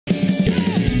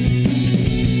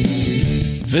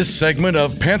This segment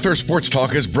of Panther Sports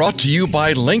Talk is brought to you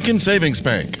by Lincoln Savings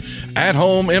Bank. At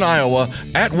home in Iowa,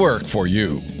 at work for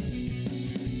you.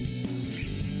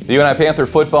 The UNI Panther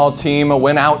football team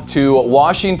went out to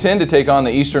Washington to take on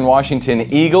the Eastern Washington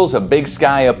Eagles, a Big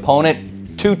Sky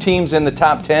opponent. Two teams in the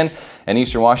top 10, and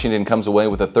Eastern Washington comes away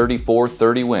with a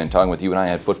 34-30 win. Talking with UNI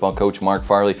head football coach Mark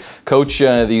Farley. Coach,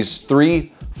 these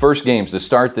three first games to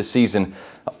start the season,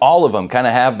 all of them kind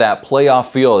of have that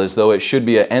playoff feel as though it should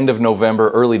be an end of November,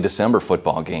 early December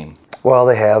football game. Well,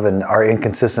 they have, and our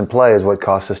inconsistent play is what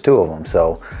cost us two of them.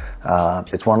 So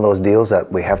it's one of those deals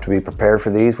that we have to be prepared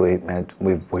for these.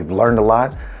 We've learned a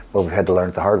lot, but we've had to learn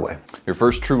it the hard way. Your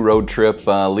first true road trip,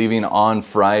 leaving on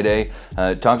Friday.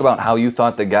 Talk about how you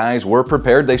thought the guys were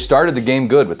prepared. They started the game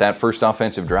good with that first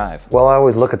offensive drive. Well, I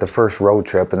always look at the first road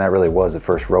trip, and that really was the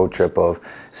first road trip of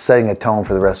setting a tone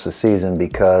for the rest of the season,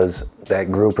 because that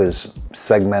group is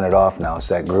segmented off now,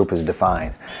 so that group is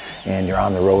defined, and you're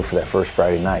on the road for that first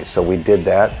Friday night. So we did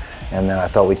that, and then I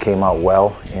thought we came out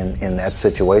well in that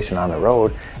situation on the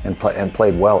road and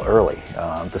played well early.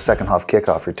 The second half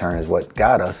kickoff return is what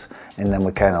got us, and then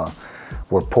we kind of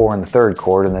were poor in the third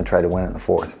quarter and then tried to win it in the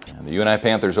fourth. The UNI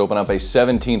Panthers open up a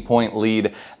 17-point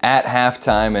lead at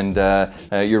halftime,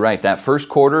 and you're right, that first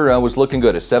quarter was looking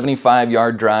good. A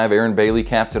 75-yard drive. Aaron Bailey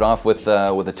capped it off with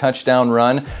a touchdown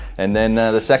run, and then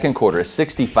the second quarter, a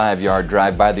 65-yard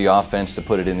drive by the offense to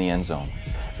put it in the end zone.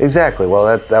 Exactly.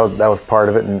 Well, that was part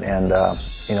of it, and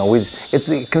you know, it's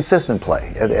a consistent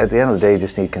play. At the end of the day, you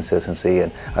just need consistency,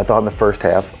 and I thought in the first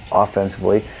half,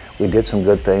 offensively, we did some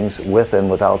good things with and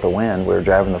without the wind. We were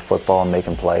driving the football and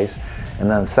making plays. And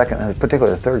then the second, and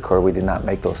particularly the third quarter, we did not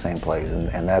make those same plays,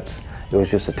 and it was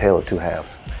just a tale of two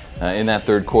halves. In that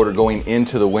third quarter, going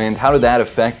into the wind, how did that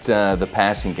affect the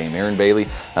passing game? Aaron Bailey,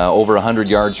 over 100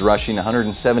 yards rushing,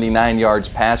 179 yards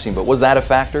passing, but was that a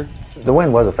factor? The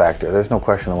wind was a factor. There's no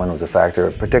question the wind was a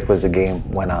factor, particularly as the game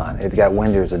went on. It got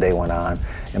windier as the day went on,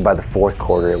 and by the fourth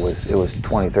quarter it was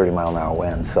 20, 30 mile an hour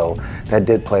winds. So that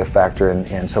did play a factor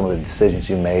in some of the decisions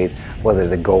you made, whether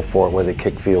to go for it, whether to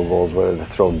kick field goals, whether to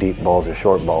throw deep balls or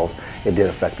short balls. It did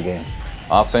affect the game.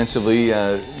 Offensively,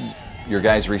 your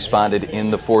guys responded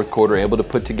in the fourth quarter, able to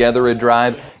put together a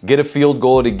drive, get a field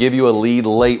goal to give you a lead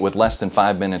late with less than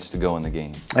 5 minutes to go in the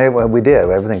game. Hey, well, we did.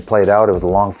 Everything played out. It was a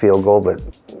long field goal, but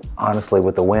honestly,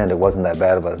 with the wind, it wasn't that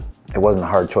bad it wasn't a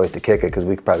hard choice to kick it, because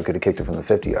we probably could have kicked it from the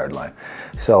 50-yard line.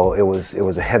 So it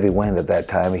was a heavy wind at that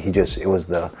time. It was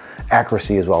the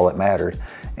accuracy is all that mattered,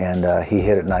 and he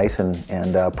hit it nice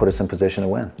and put us in position to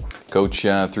win. Coach,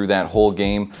 through that whole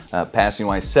game,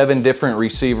 passing-wise, 7 different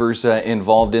receivers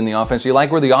involved in the offense. Do you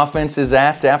like where the offense is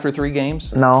at after 3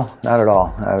 games? No, not at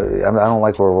all. I don't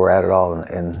like where we're at all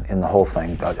in the whole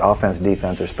thing. Offense,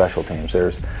 defense, or special teams.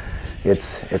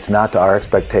 It's not to our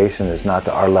expectation, it's not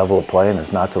to our level of play, and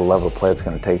it's not to the level of play it's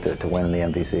going to take to win in the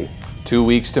MVC. 2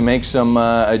 weeks to make some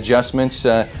adjustments.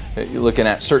 You're looking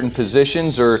at certain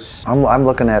positions, or I'm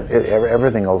looking at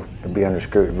everything will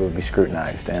be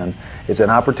scrutinized, and it's an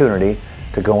opportunity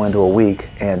to go into a week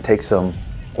and take some,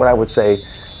 what I would say,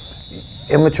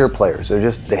 immature players.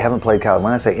 They haven't played college.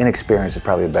 When I say inexperienced, is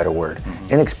probably a better word.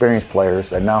 Mm-hmm. Inexperienced players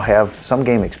that now have some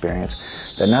game experience,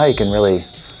 that now you can really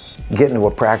get into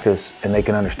a practice and they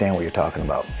can understand what you're talking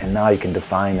about. And now you can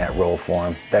define that role for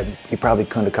them that you probably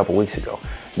couldn't a couple weeks ago.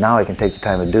 Now I can take the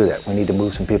time to do that. We need to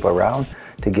move some people around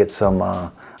to get some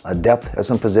depth at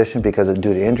some position because of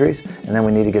due to injuries, and then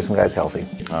we need to get some guys healthy.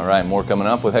 All right, more coming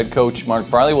up with head coach Mark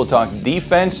Farley. We'll talk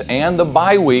defense and the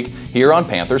bye week here on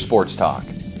Panther Sports Talk.